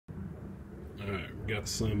Alright, we got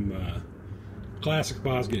some classic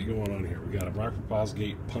Fosgate going on here. We got a Rockford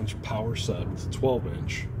Fosgate Punch Power sub. It's a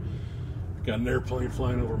 12-inch. Got an airplane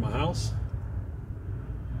flying over my house.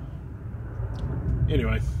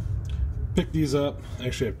 Anyway, picked these up. I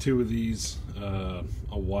actually have two of these a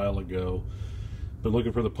while ago. Been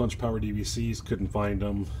looking for the Punch Power DVCs, couldn't find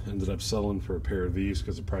them. Ended up selling for a pair of these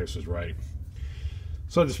because the price was right.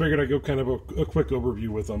 So I just figured I'd go kind of a quick overview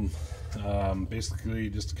with them. Basically,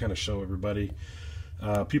 just to kind of show everybody.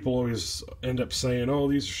 People always end up saying,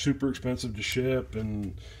 oh, these are super expensive to ship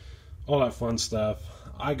and all that fun stuff.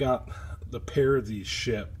 I got the pair of these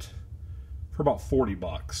shipped for about 40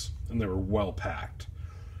 bucks, and they were well packed.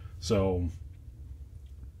 So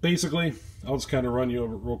basically, I'll just kind of run you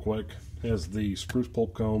over it real quick. It has the spruce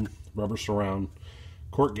pulp cone, rubber surround,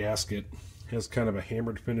 cork gasket, has kind of a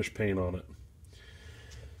hammered finish paint on it.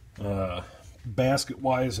 Basket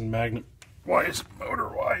wise and magnet wise, motor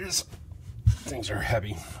wise, things are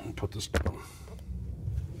heavy. Let me put this down.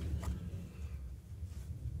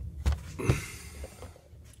 There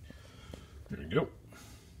you go.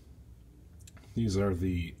 These are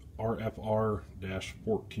the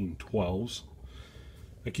RFR-1412s.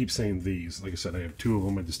 I keep saying these. Like I said, I have two of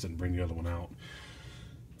them. I just didn't bring the other one out.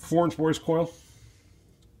 4-inch voice coil.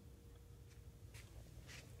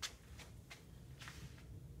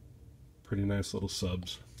 Pretty nice little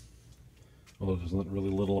subs. Although there's not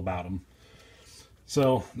really little about them.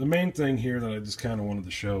 So the main thing here that I just kind of wanted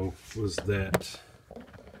to show was that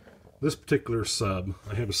this particular sub,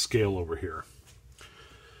 I have a scale over here.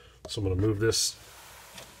 So I'm going to move this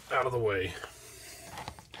out of the way.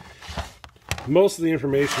 Most of the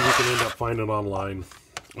information you can end up finding online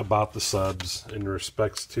about the subs in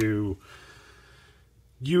respects to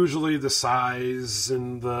usually the size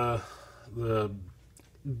and the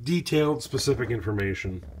detailed specific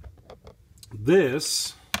information.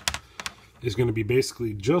 This is going to be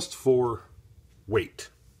basically just for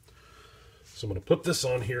weight. So I'm going to put this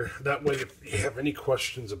on here. That way, if you have any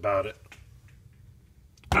questions about it,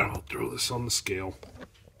 I'll throw this on the scale.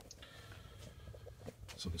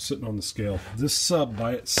 So it's sitting on the scale. This sub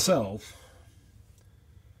by itself,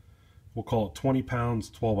 we'll call it 20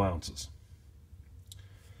 pounds, 12 ounces.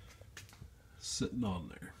 Sitting on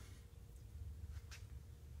there.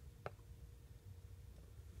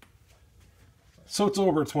 So it's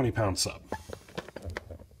over a 20-pound sub.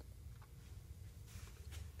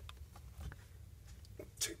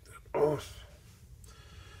 Take that off.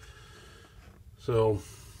 So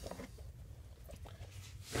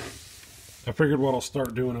I figured what I'll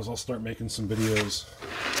start doing is I'll start making some videos.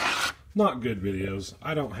 Not good videos.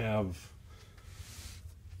 I don't have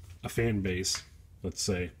a fan base, let's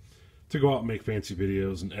say, to go out and make fancy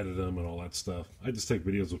videos and edit them and all that stuff. I just take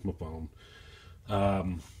videos with my phone.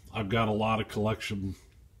 I've got a lot of collection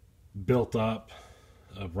built up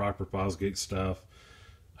of Rockford Fosgate stuff.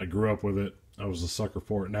 I grew up with it. I was a sucker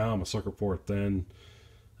for it now. I'm a sucker for it then.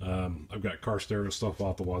 I've got car stereo stuff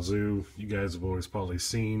out the wazoo. You guys have always probably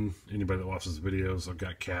seen, anybody that watches the videos, I've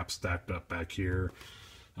got caps stacked up back here.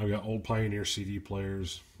 I've got old Pioneer CD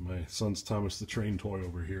players. My son's Thomas the Train toy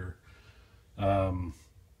over here.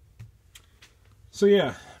 So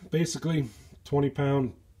yeah, basically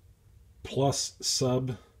 20-pound plus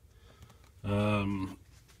sub. Don't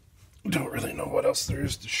really know what else there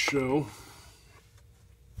is to show.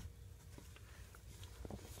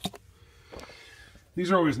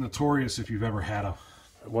 These are always notorious. If you've ever had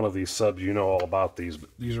one of these subs, you know all about these, but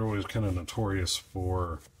these are always kind of notorious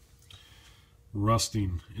for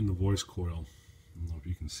rusting in the voice coil. I don't know if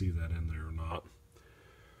you can see that in there or not.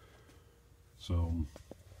 So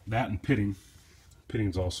that and pitting.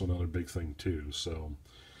 Pitting's also another big thing too. So,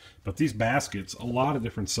 but these baskets, a lot of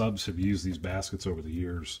different subs have used these baskets over the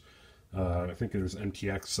years. I think there's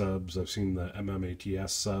MTX subs. I've seen the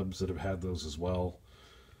MMATS subs that have had those as well.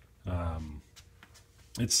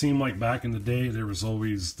 It seemed like back in the day there was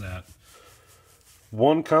always that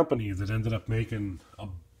one company that ended up making a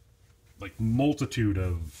multitude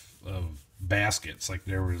of baskets. Like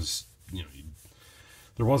there was, you know,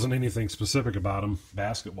 there wasn't anything specific about them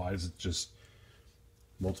basket wise. It's just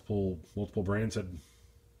multiple brands had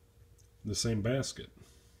the same basket.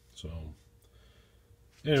 So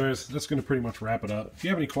anyways, that's going to pretty much wrap it up. If you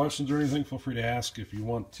have any questions or anything, feel free to ask. If you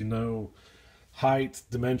want to know height,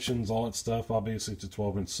 dimensions, all that stuff, obviously it's a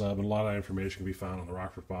 12-inch sub, and a lot of that information can be found on the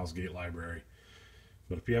Rockford Fosgate library.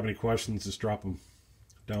 But if you have any questions, just drop them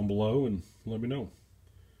down below and let me know.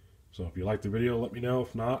 So if you like the video, let me know.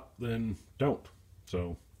 If not, then don't.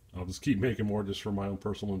 So I'll just keep making more just for my own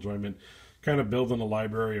personal enjoyment, kind of building a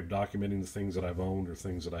library of documenting the things that I've owned or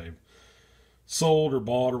things that I've sold or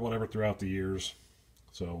bought or whatever throughout the years.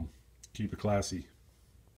 So Keep it classy.